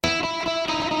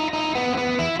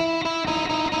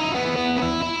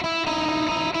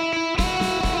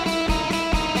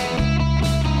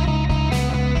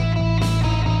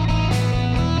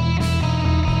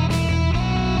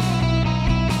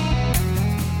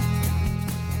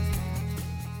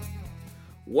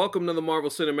Welcome to the Marvel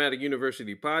Cinematic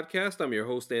University podcast. I'm your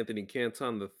host, Anthony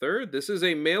Canton III. This is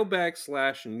a mailbag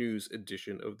slash news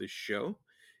edition of the show.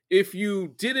 If you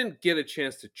didn't get a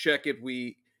chance to check it,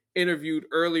 we interviewed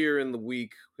earlier in the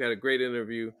week. We had a great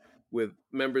interview with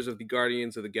members of the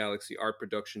Guardians of the Galaxy art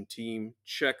production team.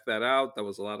 Check that out. That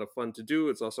was a lot of fun to do.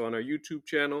 It's also on our YouTube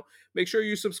channel. Make sure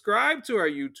you subscribe to our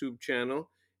YouTube channel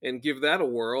and give that a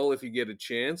whirl if you get a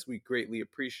chance. We greatly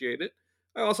appreciate it.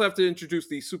 I also have to introduce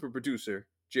the super producer,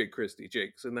 Jake Christie.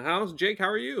 Jake's in the house. Jake, how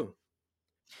are you?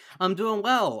 I'm doing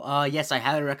well. Yes, I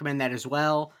highly recommend that as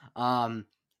well.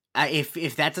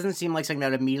 If that doesn't seem like something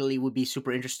that immediately would be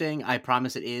super interesting, I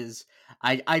promise it is.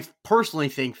 I personally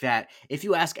think that if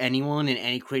you ask anyone in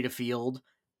any creative field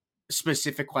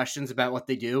specific questions about what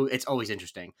they do, it's always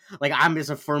interesting. Like, I'm just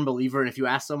a firm believer, and if you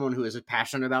ask someone who is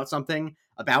passionate about something,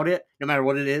 about it, no matter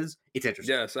what it is, it's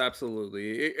interesting. Yes,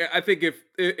 absolutely. I think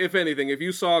if anything, if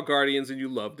you saw Guardians and you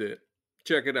loved it,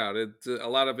 check it out. It's a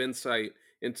lot of insight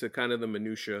into kind of the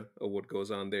minutia of what goes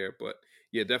on there. But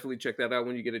yeah, definitely check that out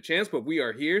when you get a chance. But we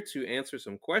are here to answer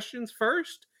some questions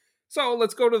first. So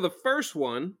let's go to the first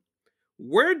one.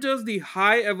 Where does the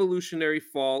High Evolutionary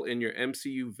fall in your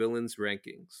MCU villains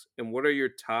rankings? And what are your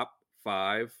top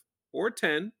 5 or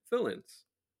 10 villains?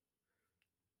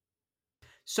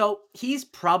 So he's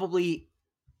probably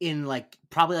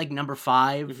probably number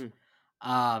 5.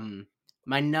 Mhm.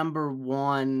 My number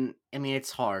one. I mean,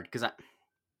 it's hard because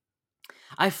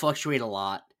I fluctuate a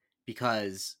lot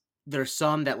because there's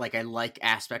some that I like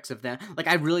aspects of them. Like,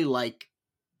 I really like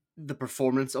the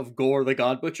performance of Gore the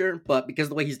God Butcher, but because of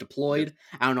the way he's Yes. deployed,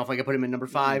 I don't know if I could put him in number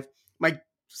Mhm. 5. My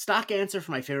stock answer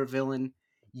for my favorite villain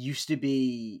used to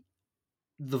be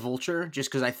the Vulture, just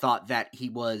because I thought that he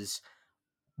was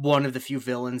one of the few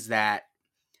villains that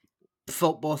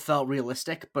both felt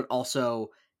realistic, but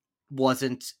also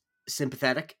wasn't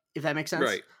sympathetic, if that makes sense.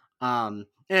 Right.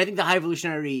 And I think the High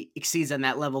Evolutionary exceeds on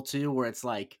that level too, where it's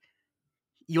like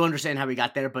you understand how we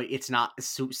got there, but it's not a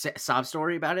sob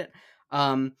story about it.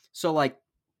 So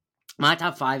my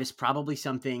top 5 is probably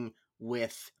something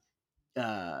with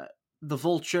uh the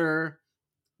Vulture,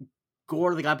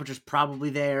 Gore the God Butcher's probably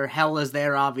there, Hell is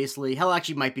there, obviously. Hell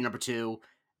actually might be number 2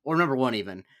 or number 1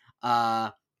 even.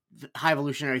 High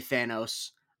Evolutionary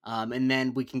Thanos. And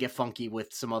then we can get funky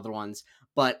with some other ones.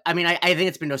 But I mean, I think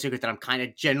it's been no secret that I'm kind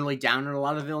of generally down on a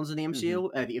lot of villains in the Mhm.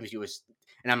 MCU. The MCU is,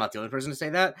 and I'm not the only person to say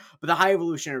that, but the High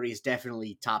Evolutionary is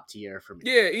definitely top tier for me.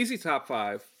 Yeah, easy top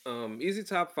 5. Easy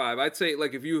top 5. I'd say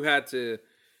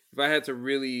if I had to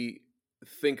really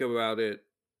think about it,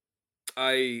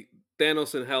 I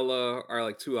Thanos and Hela are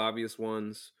like two obvious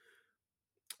ones.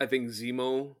 I think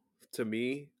Zemo, to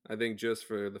me, I think just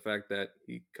for the fact that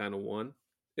he kind of won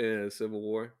in Civil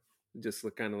War, just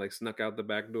kind of like snuck out the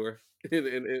back door.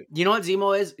 You know what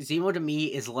Zemo is? Zemo to me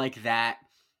is like that.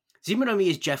 Zemo to me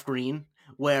is Jeff Green,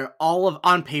 where all of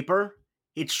on paper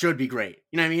it should be great.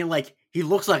 You know what I mean? Like, he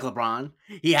looks like LeBron.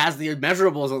 He has the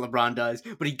measurables that LeBron does,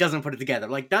 but he doesn't put it together.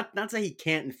 Like, not say he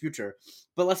can't in the future,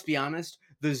 but let's be honest.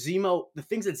 The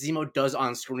things that Zemo does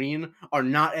on screen are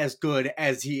not as good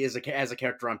as he is as a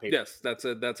character on paper. Yes, that's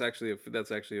actually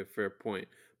a fair point.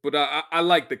 But I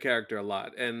like the character a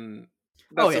lot, and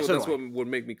Oh yeah, so do that's I. what would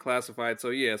make me classify it. So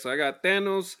yeah, so I got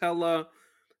Thanos, Hela,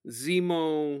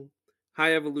 Zemo,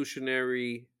 High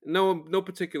Evolutionary. No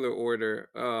particular order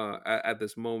at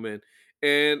this moment,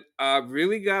 and I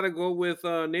really gotta go with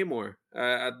Namor.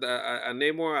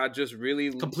 Namor, I just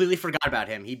really Completely forgot about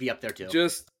him. He'd be up there too.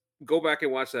 just go back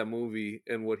and watch that movie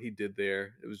and what he did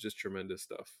there. It was just tremendous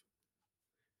stuff.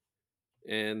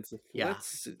 And Yeah,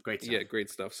 let's great yeah, stuff. great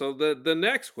stuff. So the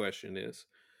next question is,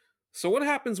 so what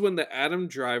happens when the Adam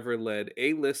Driver led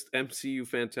A-list MCU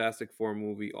Fantastic Four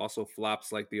movie also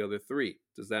flops like the other three?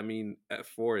 Does that mean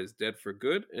F4 is dead for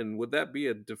good? And would that be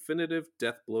a definitive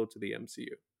death blow to the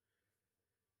MCU?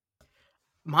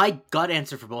 My gut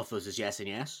answer for both those is yes and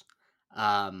yes.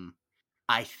 Um,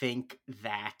 I think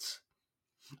that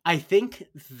I think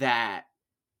that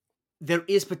there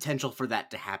is potential for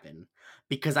that to happen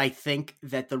because I think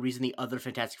that the reason the other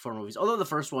Fantastic Four movies, although the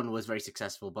first one was very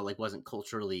successful but wasn't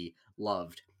culturally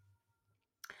loved,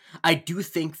 I do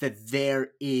think that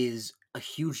there is a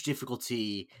huge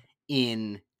difficulty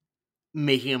in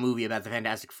making a movie about the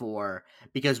Fantastic Four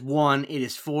because one, it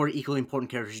is 4 equally important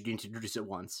characters you need to introduce at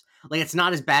once. Like, it's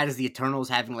not as bad as the Eternals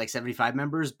having 75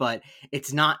 members, but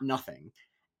it's not nothing.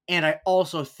 And I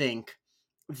also think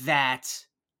that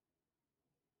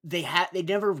they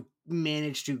never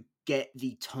managed to get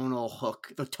the tonal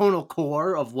hook, the tonal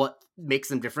core of what makes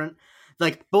them different.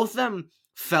 Like, both of them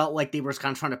felt like they were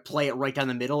kind of trying to play it right down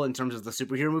the middle in terms of the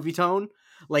superhero movie tone.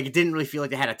 Like, it didn't really feel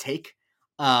like they had a take.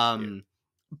 Yeah. Um,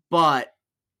 but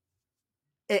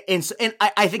And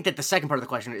I think that the second part of the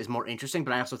question is more interesting,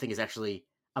 but I also think is actually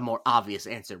a more obvious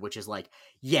answer, which is like,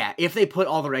 yeah, if they put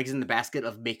all their eggs in the basket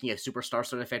of making a superstar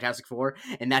sort of Fantastic Four,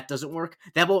 and that doesn't work,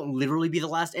 that won't literally be the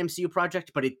last MCU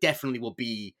project, but it definitely will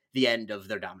be the end of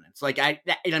their dominance. Like I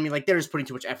mean, like they're just putting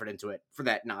too much effort into it for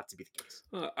that not to be the case.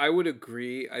 I would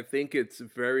agree. I think it's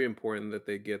very important that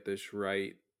they get this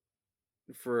right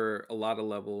for a lot of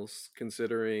levels,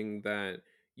 considering that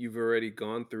you've already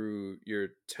gone through your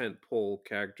tent pole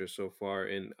characters so far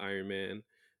in Iron Man,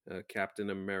 Captain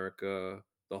America,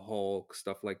 the Hulk,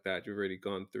 stuff like that. You've already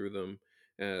gone through them.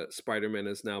 Spider Man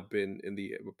has now been in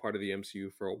the part of the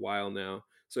MCU for a while now.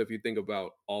 So if you think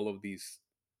about all of these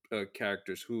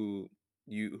characters who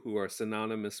are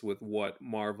synonymous with what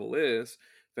Marvel is,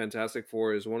 Fantastic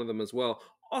Four is one of them as well.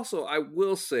 Also, I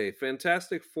will say,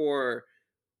 Fantastic Four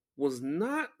was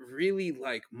not really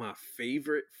like my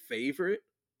favorite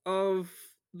of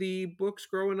the books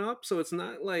growing up. So it's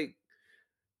not like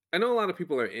I know a lot of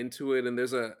people are into it and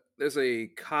there's a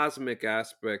cosmic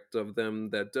aspect of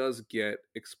them that does get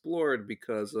explored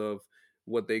because of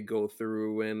what they go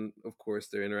through and of course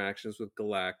their interactions with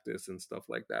Galactus and stuff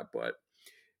like that. But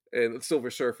and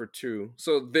Silver Surfer too.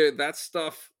 So there that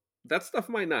stuff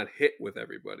might not hit with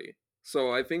everybody.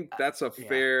 So I think that's a Yeah,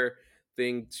 fair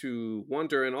thing to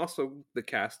wonder, and also the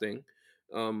casting,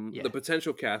 the yeah,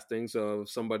 potential castings of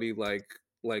somebody like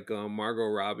Margot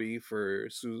Robbie for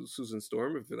Susan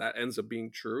Storm. If that ends up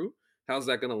being true, how's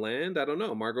that going to land? I don't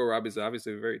know. Margot Robbie's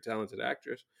obviously a very talented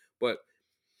actress, but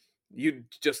you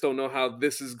just don't know how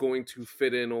this is going to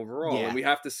fit in overall. And yeah. we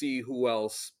have to see who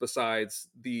else besides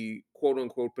the quote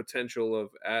unquote potential of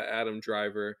Adam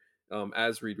Driver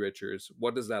as Reed Richards.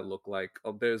 What does that look like?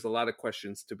 There's a lot of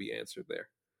questions to be answered there.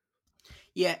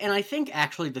 Yeah, and I think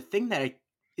actually the thing that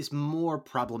is more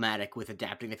problematic with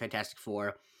adapting the Fantastic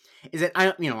Four is that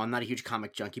I'm not a huge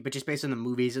comic junkie, but just based on the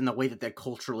movies and the way that they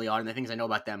culturally are and the things I know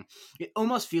about them, it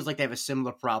almost feels like they have a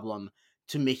similar problem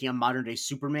to making a modern day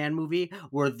Superman movie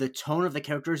where the tone of the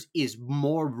characters is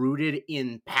more rooted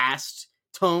in past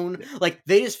tone. Yeah. Like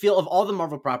they just feel of all the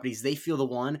Marvel properties, they feel the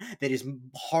one that is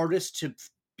hardest to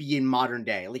be in modern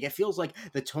day. Like it feels like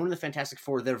the tone of the Fantastic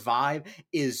Four, their vibe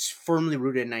is firmly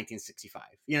rooted in 1965.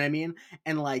 You know what I mean?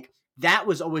 And like that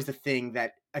was always the thing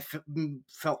that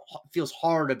felt feels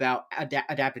hard about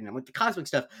adapting them. Like the cosmic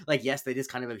stuff, like yes, that is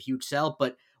kind of a huge sell,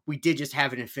 but we did just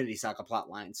have an Infinity Saga plot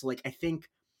line. So like I think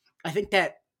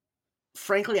that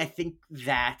frankly, I think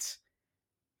that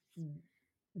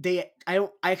I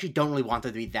actually don't really want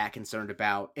them to be that concerned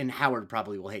about, and Howard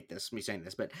probably will hate this, me saying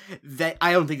this, but that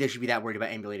I don't think they should be that worried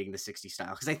about emulating the 60s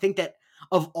style. Because I think that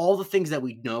of all the things that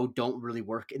we know don't really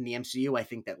work in the MCU, I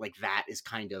think that like that is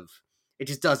kind of it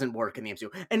just doesn't work in the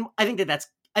MCU. And I think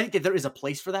that there is a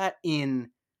place for that in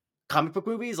comic book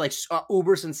movies, like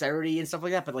uber sincerity and stuff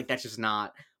like that. But like that's just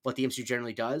not what the MCU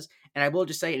generally does. And I will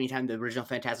just say, anytime the original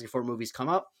Fantastic Four movies come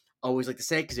up, I always like to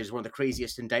say because it's one of the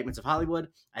craziest indictments of Hollywood.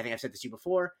 I think I've said this to you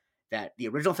before that the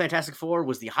original Fantastic Four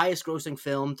was the highest grossing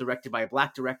film directed by a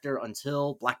black director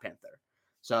until Black Panther.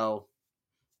 So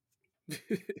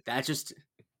that's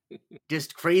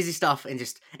just crazy stuff, and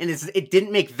it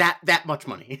didn't make that much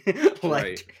money. Right.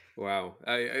 Like Wow.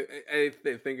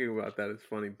 Thinking about that is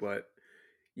funny, but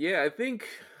yeah, I think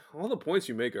all the points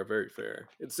you make are very fair.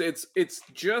 It's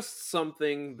just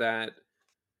something that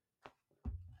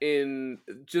in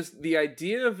just the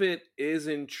idea of it is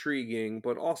intriguing,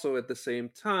 but also at the same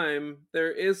time,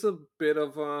 there is a bit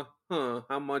of a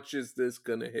how much is this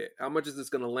gonna hit? How much is this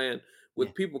gonna land yeah,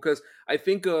 with people? Because I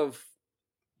think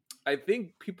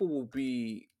people will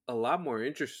be a lot more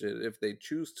interested if they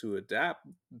choose to adapt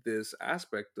this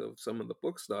aspect of some of the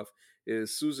book stuff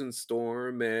is Susan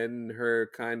Storm and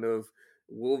her kind of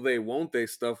will they won't they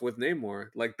stuff with Namor.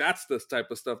 Like that's the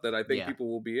type of stuff that I think yeah, people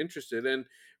will be interested in.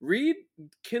 Reed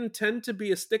can tend to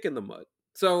be a stick in the mud.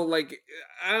 So like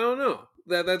I don't know.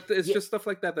 That it's yeah. just stuff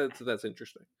like that that's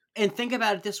interesting. And think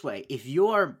about it this way: if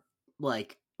you're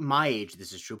like my age,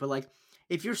 this is true, but like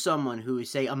if you're someone who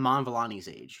is say Amon Vellani's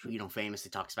age, who famously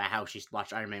talks about how she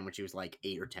watched Iron Man when she was like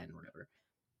 8 or 10 or whatever,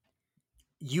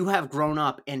 you have grown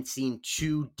up and seen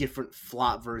two different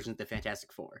flop versions of the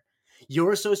Fantastic Four.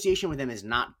 Your association with them is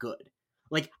not good.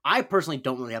 Like I personally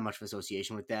don't really have much of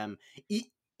association with them.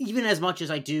 Even as much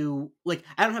as I do, like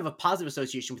I don't have a positive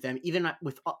association with them. Even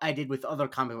with I did with other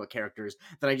comic book characters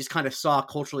that I just kind of saw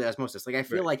culturally osmosis. Like I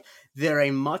feel Right. like they're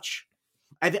a much.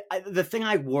 The thing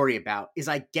I worry about is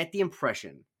I get the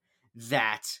impression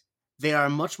that they are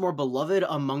much more beloved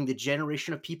among the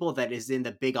generation of people that is in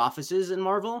the big offices in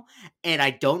Marvel, and I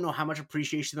don't know how much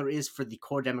appreciation there is for the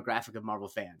core demographic of Marvel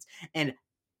fans. And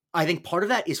I think part of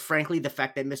that is frankly the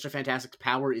fact that Mr. Fantastic's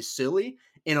power is silly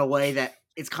in a way that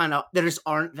it's kind of there just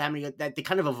aren't that many that they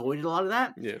kind of avoided a lot of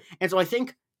that. Yeah. And so I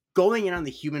think going in on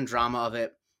the human drama of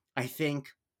it, I think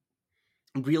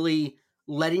really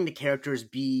letting the characters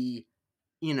be,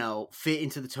 fit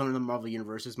into the tone of the Marvel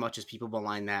universe as much as people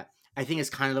malign that, I think is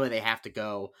kind of the way they have to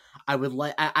go. I would,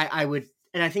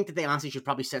 and I think that they honestly should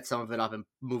probably set some of it up in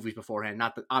movies beforehand.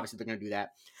 Not that obviously they're going to do that,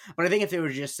 but I think if they were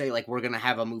to just say like we're going to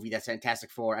have a movie that's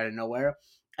Fantastic Four out of nowhere,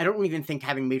 I don't even think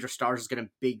having major stars is going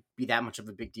to be that much of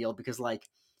a big deal because like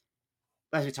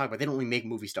as we talked about, they don't really make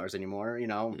movie stars anymore.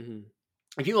 Hmm.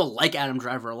 And people like Adam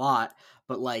Driver a lot,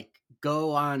 but like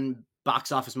go on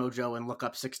Box Office Mojo and look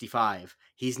up 65.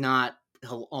 He's not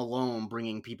alone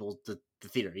bringing people to the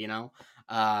theater,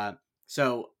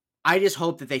 So I just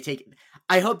hope that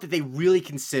I hope that they really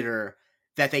consider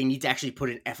that they need to actually put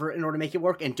in effort in order to make it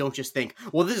work and don't just think,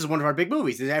 well, this is one of our big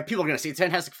movies. People are going to see it's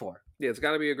Fantastic Four. Yeah, it's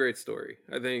got to be a great story.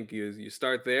 I think you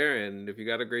start there, and if you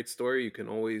got a great story, you can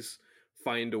always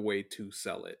find a way to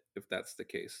sell it. If that's the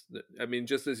case, I mean,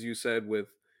 just as you said with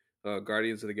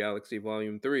Guardians of the Galaxy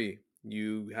Volume 3,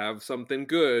 you have something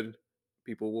good,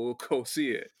 people will go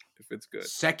see it if it's good.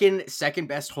 Second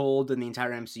best hold in the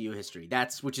entire MCU history.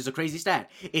 Which is a crazy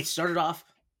stat. It started off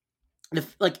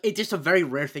it's just a very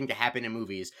rare thing to happen in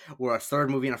movies where a third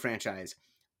movie in a franchise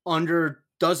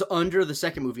does under the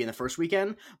second movie in the first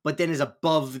weekend, but then is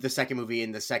above the second movie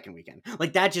in the second weekend.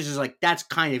 Like that just is like that's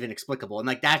kind of inexplicable, and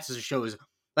like that just shows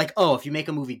like oh, if you make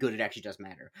a movie good, it actually does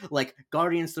matter. Like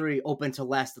Guardians 3 opened to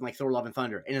less than like Thor: Love and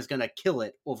Thunder, and is gonna kill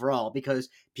it overall because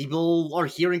people are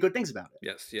hearing good things about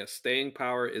it. Yes, staying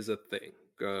power is a thing.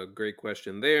 Great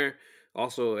question there.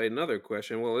 Also, another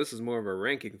question. Well, this is more of a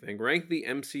ranking thing. Rank the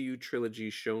MCU trilogy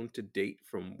shown to date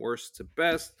from worst to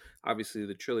best. Obviously,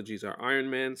 the trilogies are Iron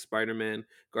Man, Spider Man,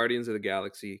 Guardians of the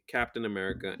Galaxy, Captain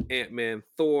America, Ant Man,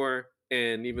 Thor,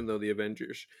 and even though the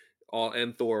Avengers all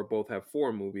and Thor both have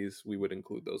 4 movies, we would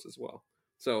include those as well.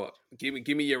 So, give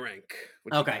me your rank.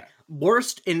 What you Okay, got?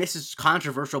 worst, and this is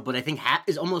controversial, but I think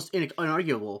is almost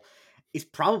unarguable. Is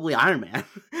probably Iron Man,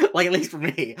 like at least for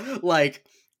me. Like,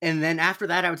 and then after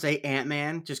that, I would say Ant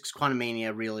Man, just because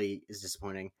Quantumania really is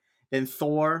disappointing. Then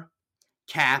Thor,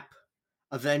 Cap,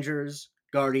 Avengers,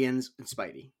 Guardians, and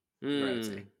Spidey. Is what I would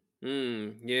say.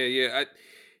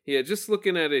 Yeah. Just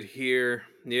looking at it here,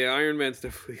 yeah, Iron Man's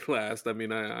definitely last. I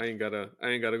mean, I ain't gotta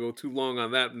go too long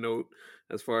on that note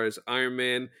as far as Iron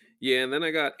Man. Yeah, and then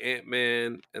I got Ant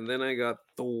Man, and then I got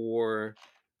Thor.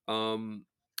 Um,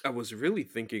 I was really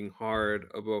thinking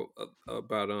hard about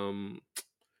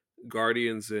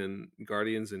Guardians and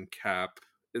Cap.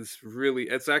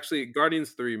 It's actually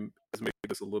Guardians 3 has made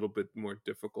this a little bit more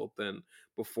difficult than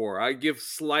before. I give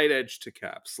slight edge to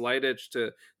Cap, slight edge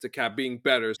to Cap being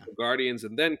better. So Guardians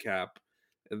and then Cap,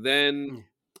 and then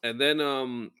Yeah. and then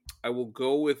I will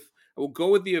go with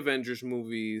the Avengers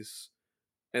movies,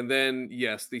 and then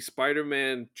yes, the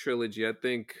Spider-Man trilogy. I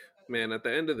think, man, at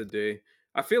the end of the day,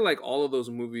 I feel like all of those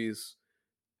movies,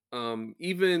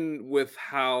 even with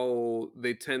how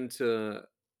they tend to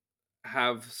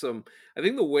have some, I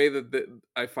think the way that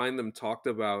I find them talked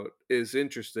about is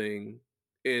interesting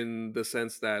in the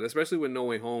sense that, especially with No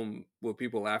Way Home, with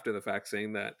people after the fact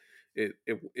saying that it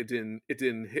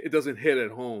doesn't hit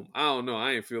at home. I don't know.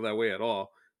 I ain't feel that way at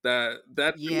all. That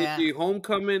Yeah, trilogy,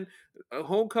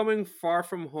 Homecoming, Far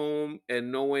From Home,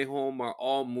 and No Way Home are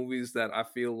all movies that I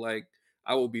feel like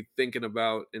I will be thinking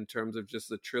about in terms of just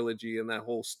the trilogy and that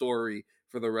whole story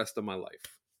for the rest of my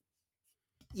life.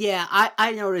 yeah.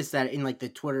 I noticed that in like the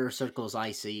Twitter circles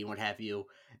I see and what have you.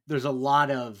 There's a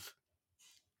lot of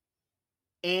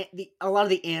a lot of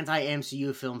the anti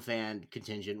MCU film fan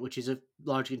contingent, which is a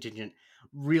large contingent,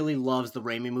 really loves the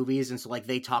Raimi movies, and so like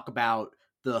they talk about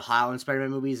the Holland Spider-Man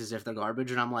movies as if they're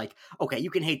garbage, and I'm like, okay, you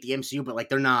can hate the MCU, but like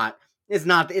they're not. It's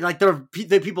not like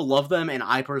the people love them, and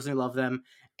I personally love them,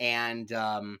 and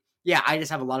yeah, I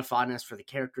just have a lot of fondness for the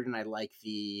character, and I like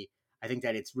the. I think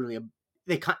that it's really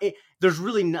there's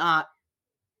really not.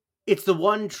 It's the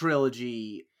one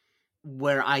trilogy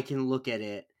where I can look at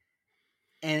it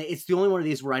and it's the only one of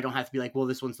these where I don't have to be like, well,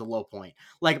 this one's the low point.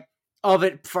 Like of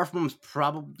it, Far From Home's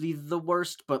probably the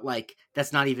worst, but like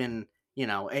that's not even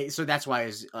so that's why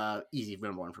it's easy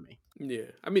number one for me. Yeah,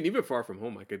 I mean, even Far From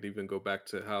Home, I could even go back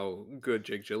to how good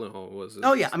Jake Gyllenhaal was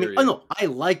Oh as yeah, I mean, oh Mysterio. no, I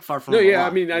like Far From No, Home a yeah, I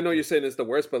lot. mean, I know you're saying it's the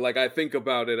worst, but like I think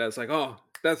about it as like, oh,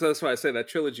 that's why I say that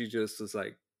trilogy just is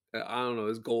like, I don't know.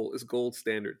 It's gold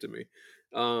standard to me.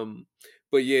 Um,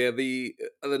 but yeah, the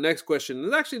next question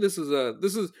is actually this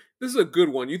is a good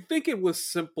one. You think it was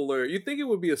simpler? You think it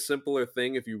would be a simpler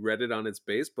thing if you read it on its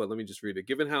base? But let me just read it.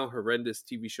 Given how horrendous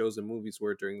TV shows and movies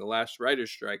were during the last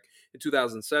writer's strike in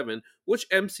 2007, which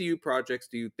MCU projects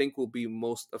do you think will be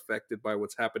most affected by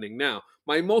what's happening now?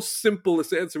 My most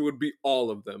simplest answer would be all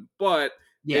of them. But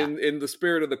Yeah. in the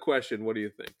spirit of the question, what do you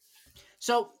think?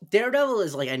 So Daredevil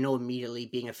is like I know immediately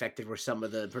being affected where some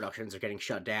of the productions are getting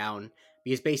shut down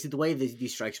because basically the way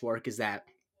these strikes work is that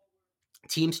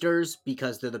Teamsters,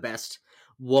 because they're the best,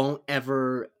 won't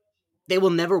ever they will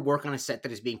never work on a set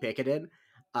that is being picketed.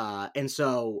 And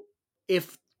so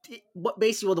if what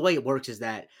basically well, the way it works is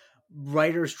that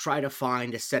writers try to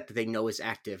find a set that they know is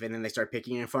active and then they start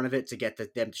picking in front of it to get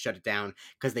them to shut it down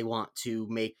because they want to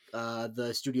make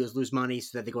the studios lose money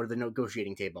so that they go to the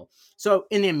negotiating table. So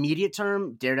in the immediate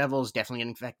term, Daredevil is definitely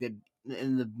getting affected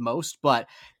in the most, but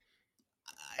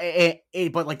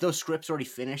but like those scripts already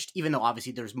finished, even though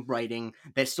obviously there's writing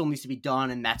that still needs to be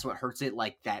done, and that's what hurts it.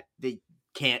 Like that they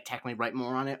can't technically write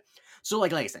more on it. So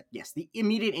like I said, yes, the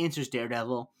immediate answer is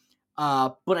Daredevil.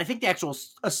 But I think the actual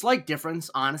a slight difference,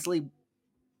 honestly,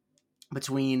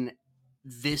 between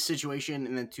this situation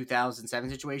and the 2007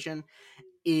 situation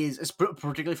is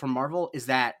particularly for Marvel is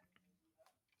that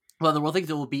well, the world thinks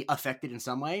it will be affected in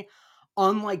some way.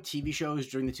 Unlike TV shows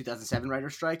during the 2007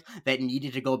 writer's strike that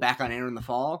needed to go back on air in the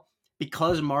fall,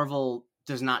 because Marvel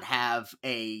does not have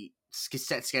a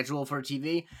set schedule for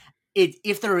TV,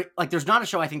 if there like there's not a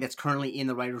show I think that's currently in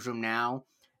the writers' room now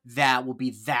that will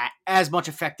be that as much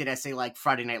affected as say like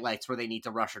Friday Night Lights where they need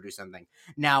to rush or do something.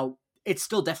 Now it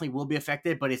still definitely will be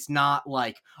affected, but it's not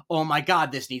like oh my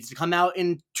god this needs to come out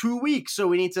in 2 weeks so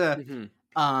we need to Hmm.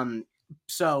 um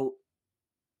so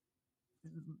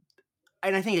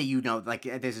and I think that like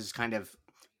this is kind of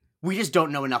we just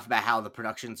don't know enough about how the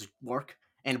productions work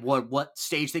and what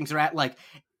stage things are at. Like,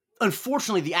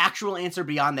 unfortunately, the actual answer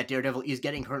beyond that Daredevil is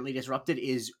getting currently disrupted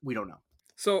is we don't know.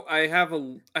 So I have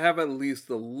at least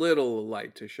a little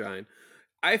light to shine.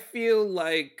 I feel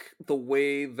like the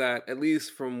way that, at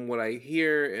least from what I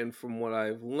hear and from what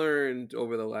I've learned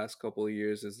over the last couple of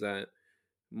years, is that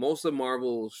most of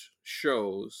Marvel's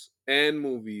shows and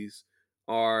movies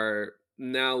are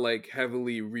now like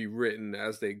heavily rewritten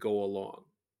as they go along.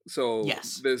 So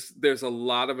Yes. there's a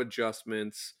lot of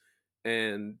adjustments,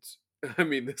 and I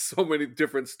mean there's so many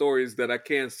different stories that I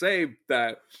can't say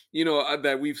that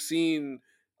that we've seen.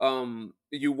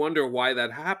 You wonder why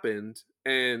that happened,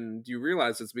 and you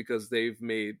realize it's because they've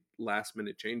made last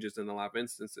minute changes in a lot of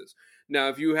instances. Now,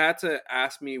 if you had to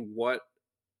ask me what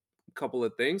couple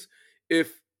of things.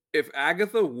 If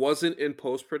Agatha wasn't in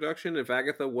post production, if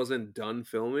Agatha wasn't done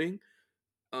filming,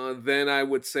 then I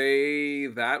would say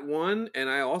that one, and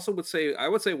I would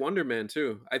say Wonder Man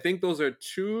too. I think those are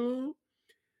two.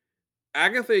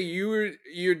 Agatha,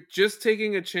 you're just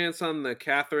taking a chance on the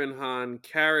Catherine Hahn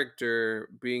character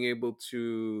being able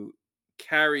to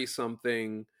carry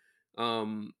something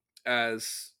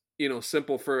as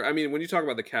simple for. I mean, when you talk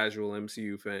about the casual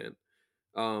MCU fan,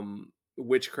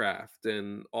 witchcraft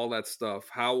and all that stuff,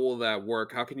 how will that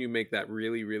work? How can you make that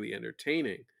really really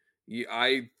entertaining?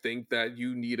 I think that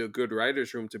you need a good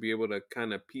writers room to be able to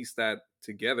kind of piece that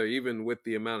together, even with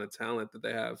the amount of talent that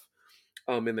they have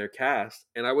in their cast.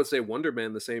 And I would say Wonder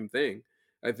Man the same thing.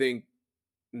 I think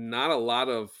not a lot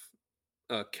of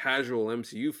casual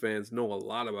MCU fans know a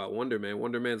lot about Wonder Man.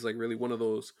 Wonder Man's like really one of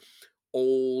those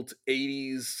old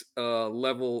 80s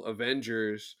level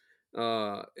Avengers,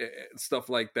 stuff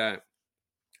like that.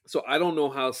 So I don't know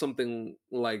how something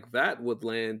like that would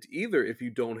land either if you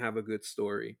don't have a good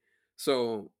story.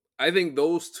 So I think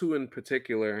those two in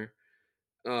particular,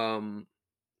 um,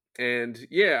 and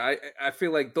yeah, I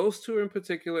feel like those two in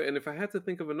particular. And if I had to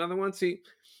think of another one, see,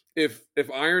 if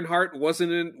Ironheart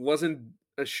wasn't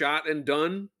a shot and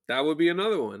done, that would be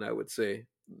another one. I would say,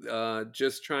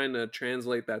 just trying to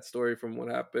translate that story from what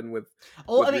happened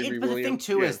Oh, I with mean, Riri but the thing Williams.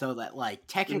 too Yeah. is though that like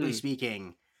technically Hmm.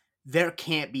 speaking, there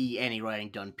can't be any writing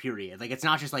done. Period. Like it's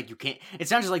not just like you can't.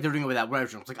 It's not just like they're doing it without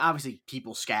writers' rooms. Like obviously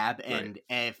people scab, Right. and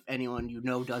if anyone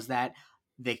does that,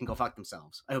 they can go fuck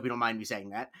themselves. I hope you don't mind me saying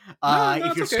that. No, no,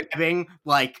 If it's you're okay. scabbing,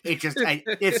 like It's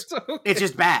it's okay.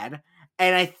 just bad.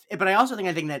 And but I also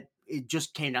think that it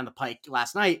just came down the pike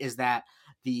last night is that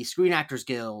the Screen Actors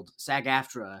Guild,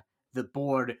 SAG-AFTRA, the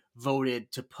board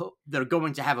voted to put. They're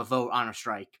going to have a vote on a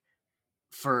strike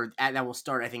that will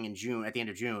start I think in June at the end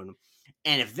of June,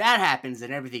 and if that happens,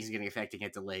 then everything's getting affected,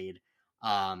 get delayed.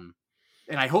 Um,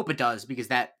 and I hope it does because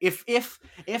that if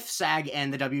SAG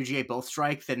and the WGA both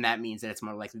strike, then that means that it's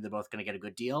more likely they're both going to get a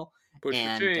good deal. Push for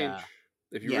And change.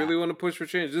 If you Yeah. really want to push for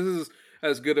change, this is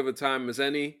as good of a time as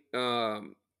any.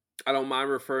 I don't mind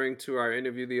referring to our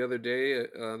interview the other day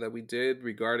that we did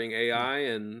regarding Yeah. AI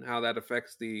and how that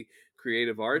affects the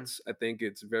creative Mm, arts. I think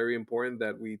it's very important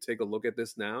that we take a look at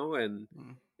this now mm,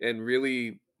 and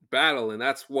really battle. And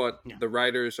that's what yeah. the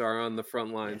writers are on the front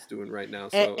Yeah. lines doing right now.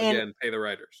 And, So and again, pay the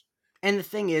writers. and the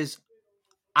thing is,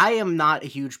 I am not a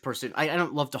huge person. I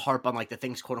don't love to harp on like the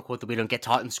things quote unquote that we don't get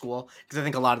taught in school because I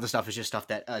think a lot of the stuff is just stuff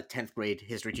that a 10th grade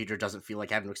history teacher doesn't feel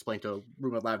like having to explain to a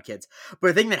room of loud kids. But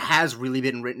the thing that has really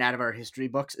been written out of our history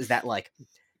books is that like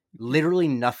literally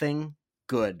nothing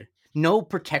good, no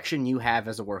protection you have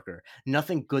as a worker,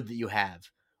 nothing good that you have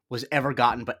was ever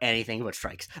gotten but anything but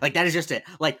strikes. Like that is just it.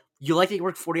 Like you like that you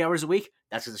work 40 hours a week,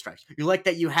 that's because of strikes. You like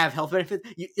that you have health benefits,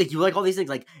 you like all these things.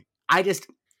 Like I just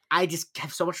I just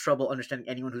have so much trouble understanding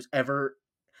anyone who's ever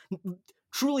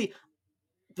truly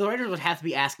the writers would have to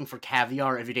be asking for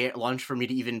caviar every day at lunch for me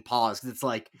to even pause because it's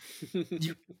like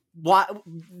you why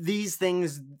these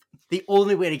things the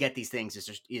only way to get these things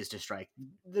is to strike.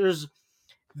 There's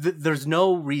there's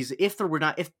no reason if the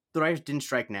writers didn't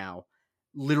strike now,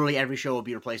 literally every show would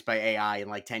be replaced by AI in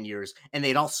like 10 years and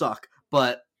they'd all suck,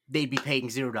 but they'd be paying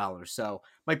 $0. So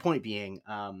my point being,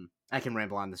 I can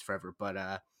ramble on this forever,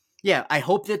 but yeah, I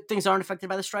hope that things aren't affected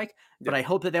by the strike, but Yeah. I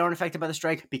hope that they aren't affected by the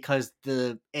strike because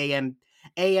the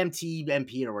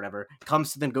AMTMP or whatever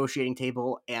comes to the negotiating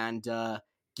table and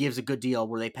gives a good deal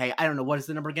where they pay, I don't know, what is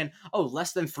the number again? Oh,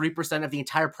 less than 3% of the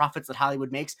entire profits that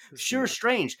Hollywood makes. It's Sure, nuts.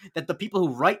 strange that the people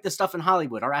who write the stuff in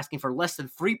Hollywood are asking for less than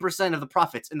 3% of the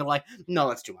profits. And they're like, no,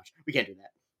 that's too much. We can't do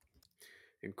that.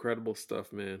 Incredible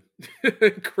stuff, man.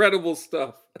 Incredible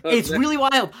stuff. It's really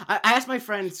wild. I asked my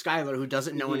friend Skylar, who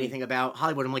doesn't know Mhm. anything about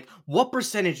Hollywood, I'm like, what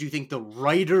percentage do you think the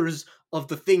writers of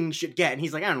the thing should get? And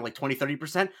he's like, I don't know, like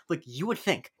 20-30%. Like, you would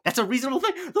think. That's a reasonable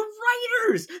thing. The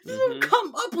writers! They don't Mhm.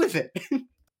 come up with it.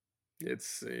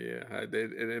 It's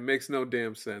it makes no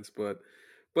damn sense, but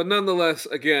nonetheless,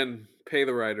 again, pay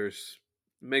the writers.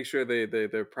 Make sure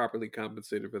they're properly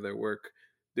compensated for their work.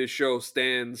 This show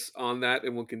stands on that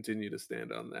and will continue to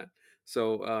stand on that.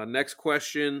 So, next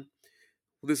question.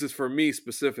 This is for me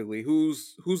specifically.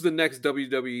 Who's the next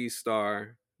WWE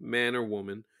star, man or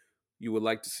woman, you would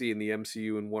like to see in the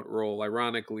MCU and what role?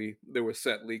 Ironically, there were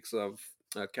set leaks of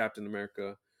Captain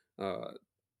America uh,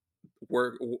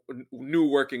 new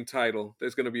working title.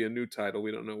 There's going to be a new title.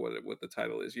 We don't know what the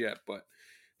title is yet, but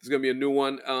there's going to be a new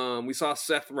one. We saw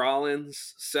Seth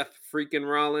freaking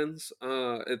Rollins.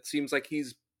 It seems like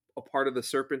he's a part of the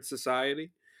Serpent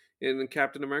Society in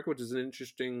Captain America, which is an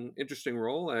interesting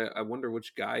role. I wonder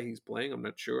which guy he's playing. I'm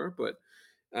not sure, but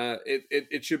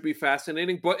it should be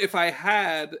fascinating. But if I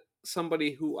had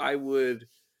somebody who I would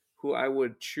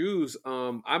choose,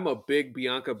 I'm a big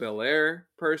Bianca Belair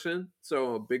person, so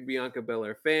I'm a big Bianca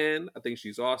Belair fan. I think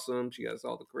she's awesome. She has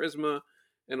all the charisma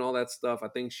and all that stuff. I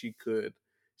think she could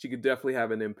definitely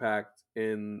have an impact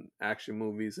in action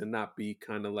movies and not be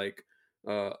kind of like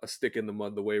a stick in the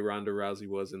mud the way Ronda Rousey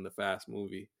was in the Fast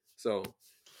movie. So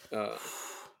uh,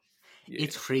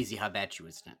 It's yeah. crazy how bad she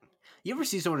was in it. You ever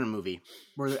see someone in a movie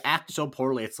where they act so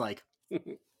poorly, it's like,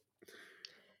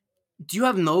 do you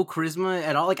have no charisma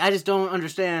at all? Like, I just don't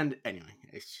understand. Anyway,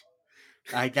 it's,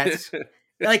 like, that's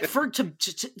like for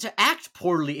to act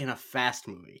poorly in a fast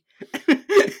movie.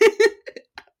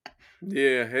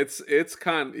 Yeah, it's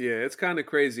kind of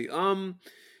crazy.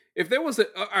 If there was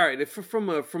all right, if from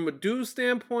a dude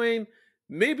standpoint,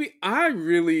 maybe I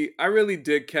really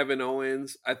dig Kevin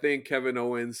Owens. I think Kevin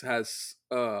Owens has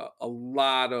a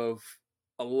lot of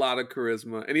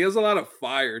charisma, and he has a lot of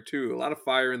fire too, a lot of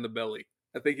fire in the belly.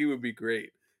 I think he would be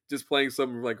great just playing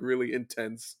some like really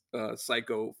intense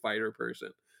psycho fighter person.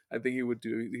 I think he would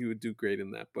do great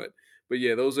in that. But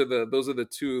yeah, those are the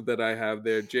two that I have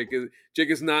there. Jake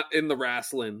is not in the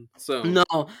wrestling, so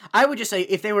No, I would just say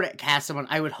if they were to cast someone,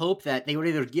 I would hope that they would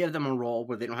either give them a role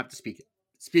where they don't have to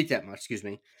speak that much, excuse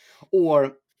me,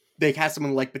 or they cast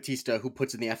someone like Batista who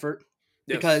puts in the effort.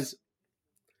 yes. Because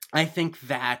I think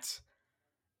that,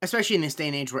 especially in this day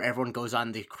and age where everyone goes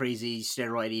on the crazy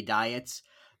steroidy diets,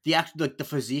 the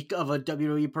physique of a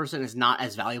WWE person is not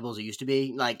as valuable as it used to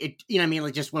be. Like it, you know what I mean?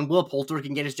 Like just when Will Poulter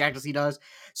can get as jacked as he does.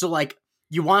 So like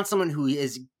you want someone who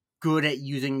is good at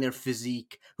using their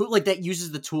physique, who like that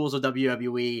uses the tools of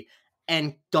WWE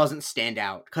and doesn't stand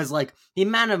out. Because like the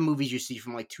amount of movies you see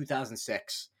from like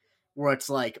 2006 where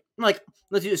it's like let's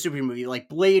do a superhero movie like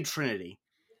Blade Trinity.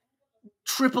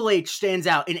 Triple H stands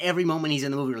out in every moment he's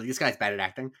in the movie. Like, this guy's bad at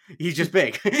acting. He's just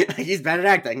big. He's bad at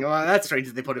acting. Well, that's strange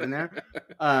that they put him in there.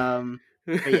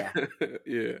 But yeah,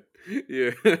 Yeah,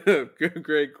 yeah.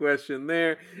 Great question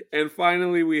there. And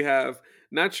finally, we have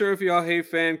not sure if y'all hate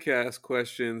fan cast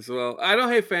questions. Well, I don't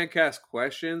hate fan cast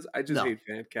questions. I just no. hate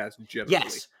fan cast generally.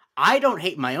 Yes. I don't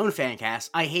hate my own fan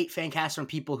cast. I hate fan casts from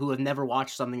people who have never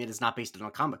watched something that is not based on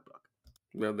a comic book.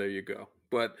 Well, there you go.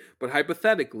 But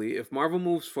hypothetically, if Marvel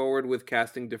moves forward with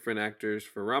casting different actors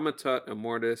for Ramatut,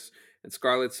 Immortus, and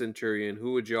Scarlet Centurion,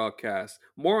 who would y'all cast?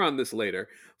 More on this later.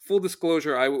 Full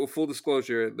disclosure.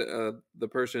 The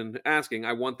person asking,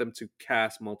 I want them to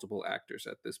cast multiple actors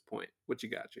at this point. What you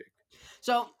got, Jake?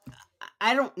 So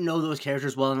I don't know those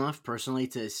characters well enough personally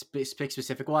to pick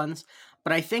specific ones,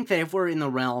 but I think that if we're in the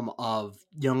realm of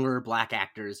younger black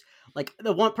actors, like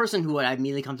the one person who I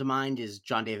immediately come to mind is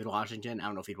John David Washington. I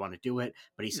don't know if he'd want to do it,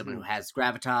 but he's someone who Hmm. has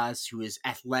gravitas, who is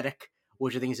athletic,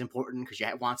 which I think is important because you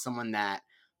want someone that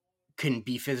can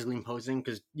be physically imposing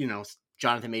because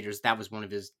Jonathan Majors, that was one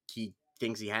of his key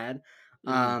things he had.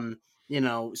 Hmm.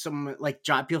 Some like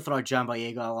John, people throw out John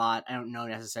Boyega a lot. I don't know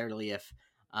necessarily if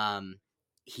um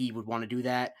he would want to do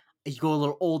that. You go a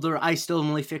little older. I still am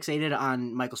really fixated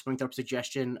on Michael Springthorpe's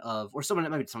suggestion of, or someone that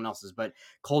might be someone else's, but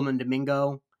Coleman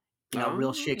Domingo. Real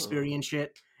Oh. Shakespearean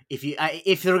shit.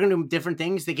 If they're gonna do different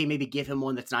things, they can maybe give him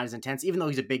one that's not as intense. Even though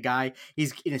he's a big guy,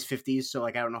 he's in his 50s, so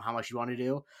like I don't know how much you want to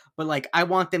do, but like I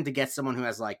want them to get someone who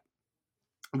has like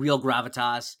real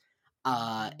gravitas,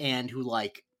 and who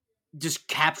like just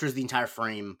captures the entire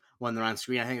frame when they're on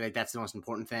screen. I think like that's the most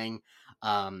important thing.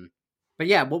 Um, but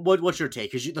yeah, what's your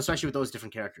take? Because especially with those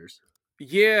different characters.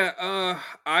 Yeah,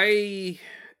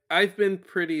 I've been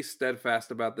pretty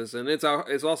steadfast about this, and it's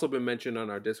also been mentioned on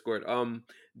our Discord.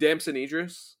 Damson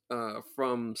Idris,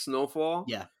 from Snowfall.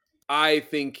 Yeah, I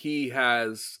think he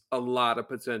has a lot of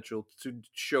potential to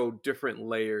show different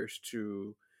layers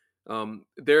to.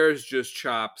 There's just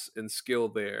chops and skill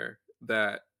there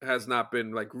that has not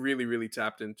been like really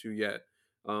tapped into yet.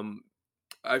 Um,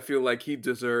 I feel like he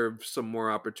deserves some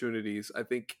more opportunities. I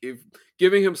think if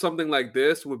giving him something like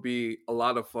this would be a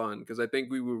lot of fun because I think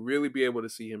we would really be able to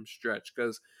see him stretch.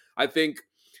 Because I think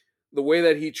the way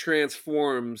that he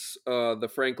transforms the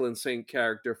Franklin Saint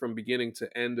character from beginning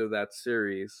to end of that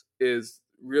series is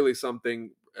really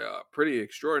something pretty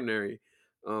extraordinary.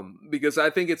 Because I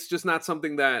think it's just not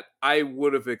something that I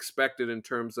would have expected in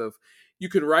terms of you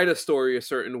could write a story a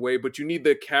certain way, but you need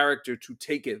the character to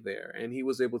take it there, and he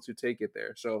was able to take it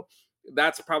there. So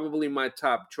that's probably my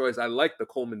top choice. I like the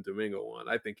Coleman Domingo one.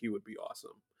 I think he would be awesome.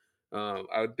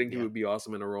 I would think he yeah, would be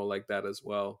awesome in a role like that as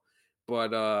well.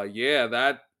 But yeah,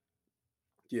 that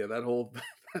whole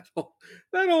that whole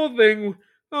that whole thing.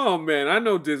 Oh man, I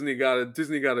know Disney got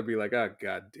to be like, ah,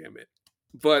 god damn it.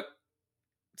 But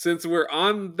since we're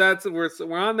on that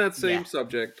yeah, same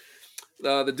subject,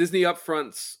 the Disney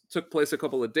upfronts took place a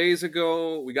couple of days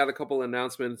ago. We got a couple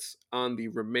announcements on the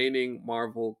remaining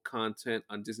Marvel content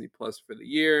on Disney Plus for the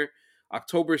year.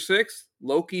 October 6th,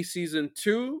 Loki season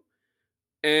 2,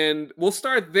 and we'll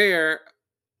start there.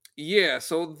 Yeah,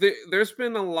 so there's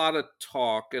been a lot of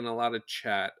talk and a lot of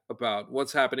chat about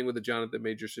what's happening with the Jonathan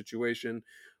Major situation.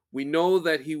 We know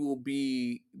that he will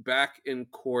be back in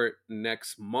court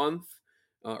next month,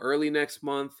 early next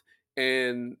month,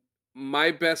 and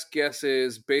my best guess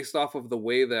is based off of the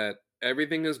way that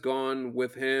everything has gone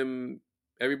with him.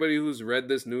 Everybody who's read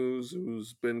this news,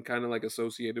 who's been kind of like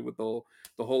associated with the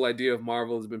whole idea of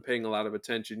Marvel, has been paying a lot of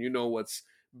attention. You know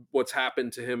what's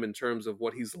happened to him in terms of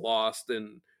what he's lost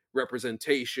and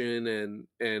representation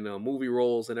and movie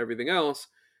roles and everything else.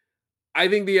 I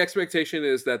think the expectation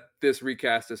is that this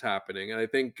recast is happening, and I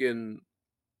think in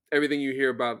everything you hear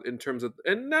about in terms of,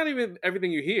 and not even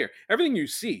everything you hear, everything you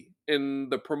see in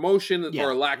the promotion yeah,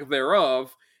 or lack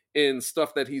thereof in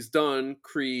stuff that he's done,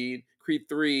 Creed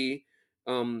 3,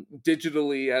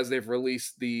 digitally as they've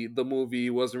released the movie,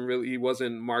 he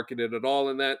wasn't marketed at all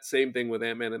in that. Same thing with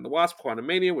Ant-Man and the Wasp,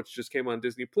 Quantumania, which just came on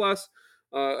Disney Plus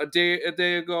a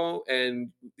day ago,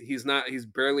 and he's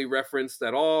barely referenced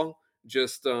at all,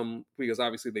 just because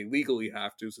obviously they legally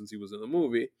have to since he was in the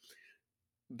movie.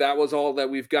 That was all that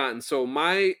we've gotten. So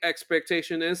my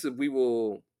expectation is that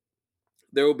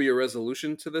there will be a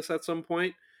resolution to this at some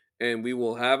point, and we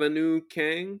will have a new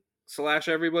Kang slash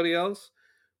everybody else.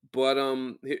 But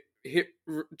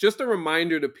just a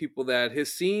reminder to people that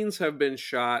his scenes have been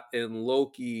shot in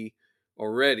Loki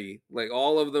already. Like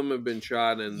all of them have been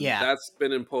shot, and yeah. that's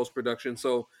been in post production.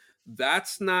 So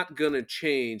that's not gonna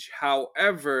change.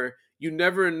 However, you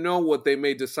never know what they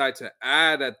may decide to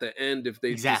add at the end if they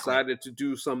Exactly. decided to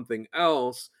do something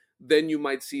else. Then you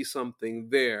might see something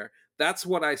there. That's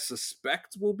what I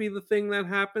suspect will be the thing that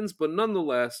happens. But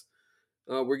nonetheless,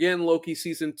 we're getting Loki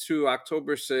season 2,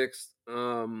 October 6th.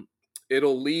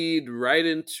 it'll lead right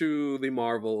into the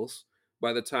Marvels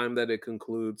by the time that it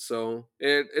concludes. So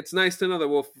it's nice to know that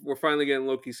we're finally getting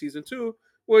Loki season 2,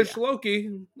 which Yeah. Loki,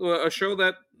 a show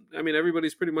that I mean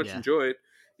everybody's pretty much Yeah. enjoyed.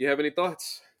 You have any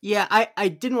thoughts? Yeah, I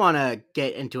didn't want to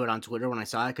get into it on Twitter when I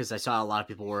saw it because I saw a lot of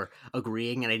people were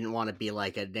agreeing, and I didn't want to be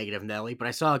like a negative Nelly. But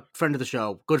I saw a friend of the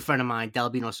show, good friend of mine,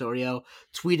 Delbino Osorio,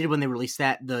 tweeted when they released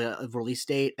the release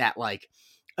date that like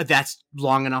that's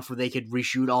long enough where they could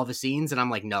reshoot all the scenes, and I'm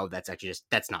like, no, that's actually just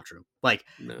that's not true. Like,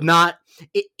 No. not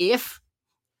if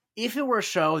it were a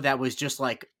show that was just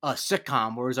like a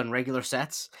sitcom where it was on regular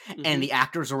sets and Hmm. the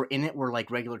actors who were in it were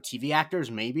like regular TV actors,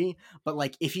 maybe. But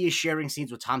like if he is sharing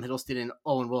scenes with Tom Hiddleston and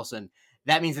Owen Wilson,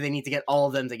 that means that they need to get all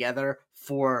of them together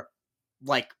for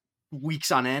like weeks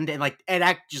on end. And like it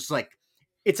act just like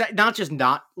it's not just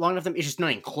not long enough time, it's just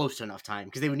not even close to enough time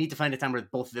because they would need to find a time where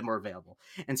both of them are available.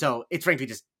 And so it's frankly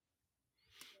just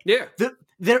Yeah.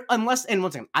 there unless and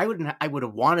once again, I would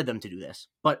have wanted them to do this,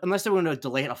 but unless they were going to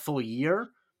delay it a full year,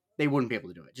 they wouldn't be able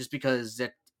to do it just because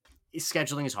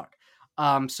scheduling is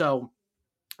hard. So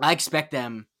I expect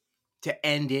them to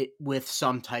end it with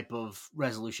some type of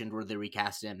resolution where they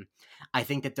recast him. I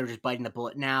think that they're just biting the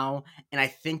bullet now, and I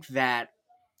think that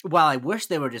while I wish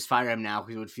they would just fire him now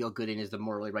because it would feel good and is the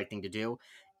morally right thing to do,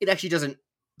 it actually doesn't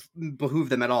behoove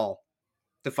them at all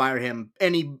to fire him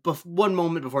one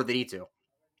moment before they need to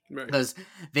Right. because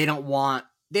they don't want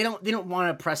they don't want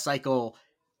a press cycle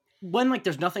when like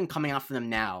there's nothing coming out for them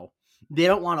now. They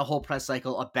don't want a whole press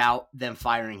cycle about them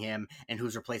firing him and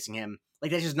who's replacing him.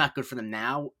 Like that's just not good for them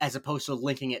now, as opposed to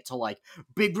linking it to like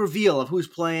big reveal of who's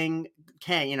playing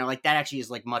Kang. You know, like that actually is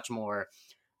like much more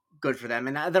good for them,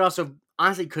 and that also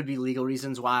honestly could be legal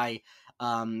reasons why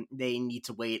they need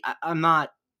to wait. I'm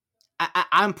not.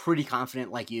 I'm pretty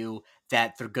confident, like you,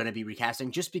 that they're going to be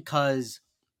recasting, just because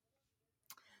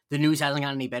the news hasn't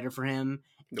gotten any better for him,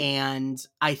 Nope. and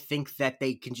I think that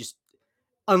they can just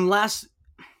unless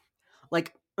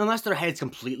unless their head's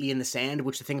completely in the sand,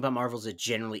 which the thing about Marvel is it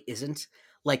generally isn't.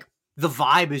 Like the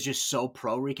vibe is just so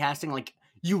pro recasting. Like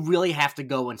you really have to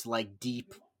go into like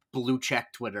deep blue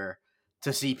check Twitter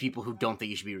to see people who don't think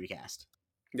you should be recast.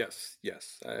 Yes,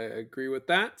 yes, I agree with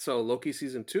that. So Loki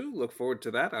season 2, look forward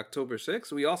to that, October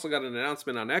 6th. We also got an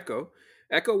announcement on Echo.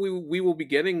 Echo, we will be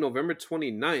getting November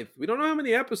 29th. We don't know how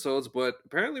many episodes, but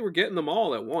apparently we're getting them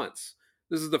all at once.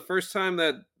 This is the first time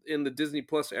that in the Disney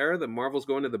Plus era that Marvel's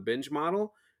going to the binge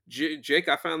model. Jake,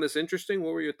 I found this interesting.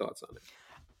 What were your thoughts on it?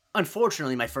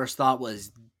 Unfortunately, my first thought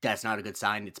was that's not a good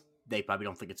sign. It's they probably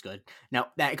don't think it's good. Now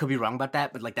that I could be wrong about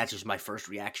that, but like that's just my first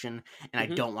reaction, and I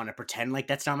Hmm. don't want to pretend like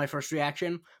that's not my first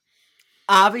reaction.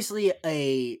 Obviously,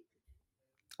 a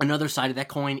another side of that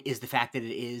coin is the fact that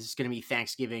it is going to be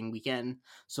Thanksgiving weekend.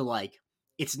 So like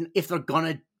it's if they're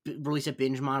going to release a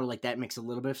binge model like that makes a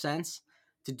little bit of sense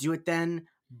to do it then,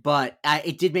 but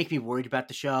it did make me worried about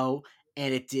the show,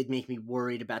 and it did make me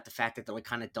worried about the fact that they're like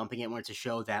kind of dumping it when it's a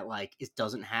show that like it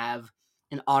doesn't have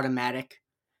an automatic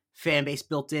fan base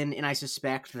built in, and I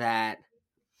suspect that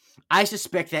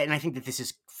and I think that this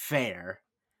is fair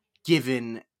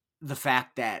given the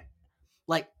fact that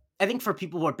like I think for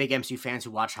people who are big MCU fans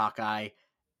who watch Hawkeye,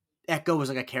 Echo was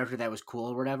like a character that was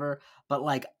cool or whatever. But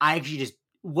like I actually just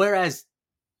whereas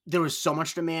there was so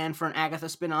much demand for an Agatha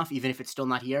spinoff, even if it's still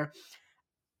not here,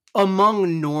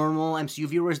 among normal MCU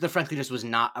viewers, there frankly just was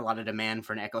not a lot of demand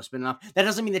for an Echo spinoff. That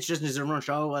doesn't mean that she doesn't deserve a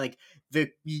show. Like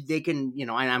they can, you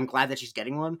know, and I'm glad that she's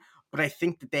getting one. But I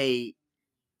think that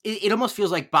it almost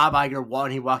feels like Bob Iger when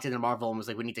he walked into Marvel and was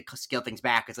like, "We need to scale things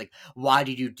back." It's like, why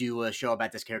did you do a show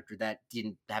about this character that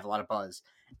didn't have a lot of buzz?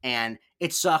 And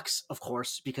it sucks, of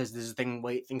course, because this is the thing.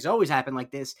 Way things always happen like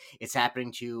this. It's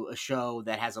happening to a show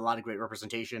that has a lot of great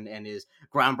representation and is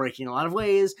groundbreaking in a lot of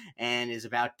ways, and is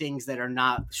about things that are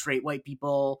not straight white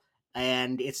people.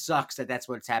 And it sucks that that's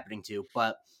what it's happening to.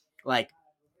 But like,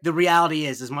 the reality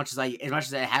is, as much as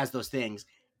it has those things,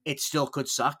 it still could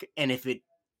suck. And if it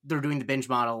they're doing the binge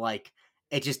model, like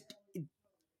it just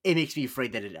it makes me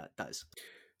afraid that it does.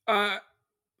 Uh,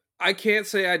 I can't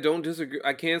say I don't disagree.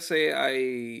 I can't say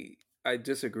I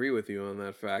disagree with you on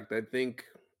that fact. I think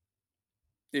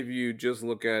if you just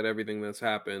look at everything that's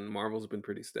happened, Marvel's been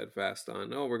pretty steadfast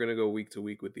on, oh, we're going to go week to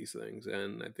week with these things.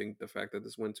 And I think the fact that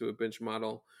this went to a bench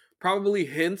model probably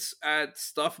hints at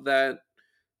stuff that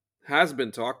has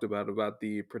been talked about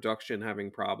the production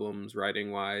having problems,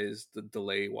 writing wise, the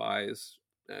delay wise,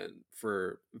 and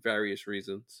for various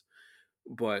reasons.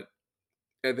 But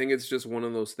I think it's just one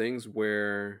of those things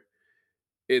where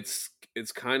it's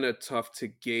kind of tough to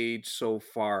gauge so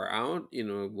far out. You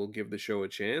know, we'll give the show a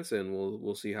chance and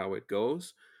we'll see how it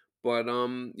goes. But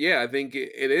yeah, I think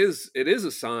it is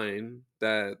a sign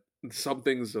that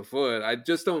something's afoot. I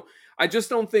just don't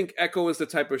think Echo is the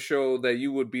type of show that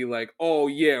you would be like, "Oh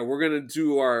yeah, we're going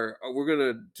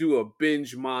to do a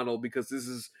binge model because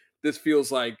this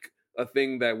feels like a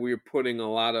thing that we're putting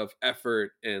a lot of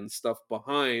effort and stuff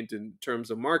behind in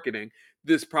terms of marketing."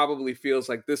 This probably feels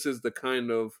like this is the kind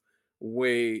of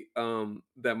way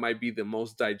that might be the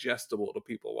most digestible to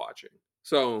people watching.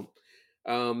 So,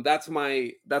 that's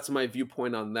my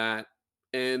viewpoint on that.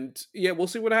 And yeah, we'll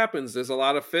see what happens. There's a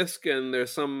lot of Fisk and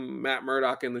there's some Matt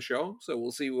Murdock in the show, so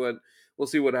we'll see what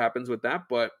happens with that.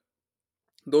 But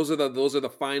those are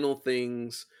the final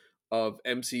things of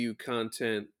MCU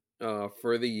content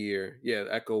for the year. Yeah,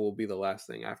 Echo will be the last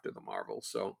thing after the Marvel.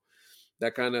 So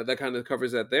that kind of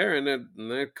covers that there, and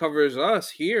that covers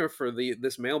us here for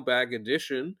this mailbag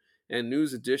edition and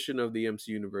news edition of the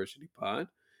MC University Pod.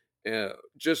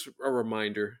 Just a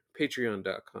reminder,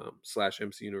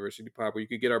 patreon.com/MC University Pod, where you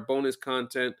could get our bonus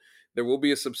content. There will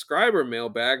be a subscriber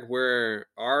mailbag where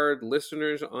our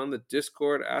listeners on the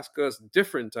Discord ask us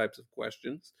different types of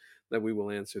questions that we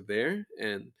will answer there.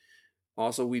 And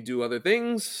also, we do other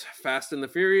things. Fast and the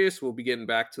Furious. We'll be getting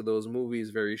back to those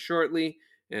movies very shortly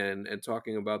and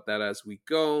talking about that as we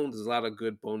go. There's a lot of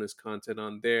good bonus content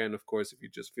on there. And of course, if you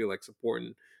just feel like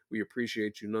supporting, we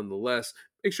appreciate you nonetheless.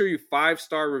 Make sure you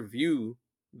 5-star review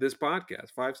this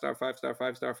podcast. 5-star, 5-star,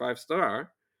 5-star,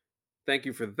 5-star. Thank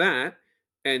you for that.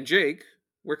 And Jake,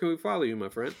 where can we follow you, my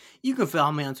friend? You can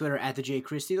follow me on Twitter at the J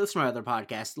Christie. Listen to my other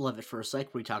podcast, Love It First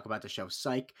Psych, where we talk about the show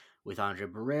Psych with Andre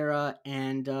Barrera.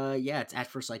 And yeah, it's at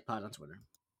First Psych Pod on Twitter.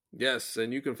 Yes,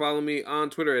 and you can follow me on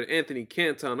Twitter at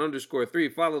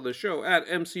AnthonyCanton_3. Follow the show at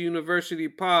MC University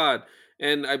Pod.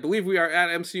 And I believe we are at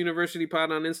MC University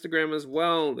Pod on Instagram as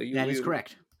well. That is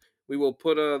correct. We will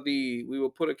put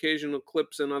occasional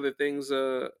clips and other things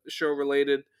show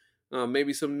related,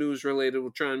 maybe some news related.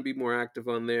 We'll try and be more active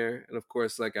on there. And of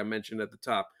course, like I mentioned at the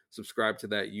top, subscribe to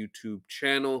that YouTube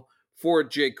channel. For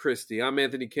Jake Christie, I'm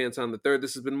Anthony Canton III.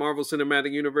 This has been Marvel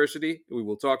Cinematic University. We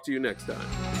will talk to you next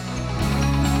time.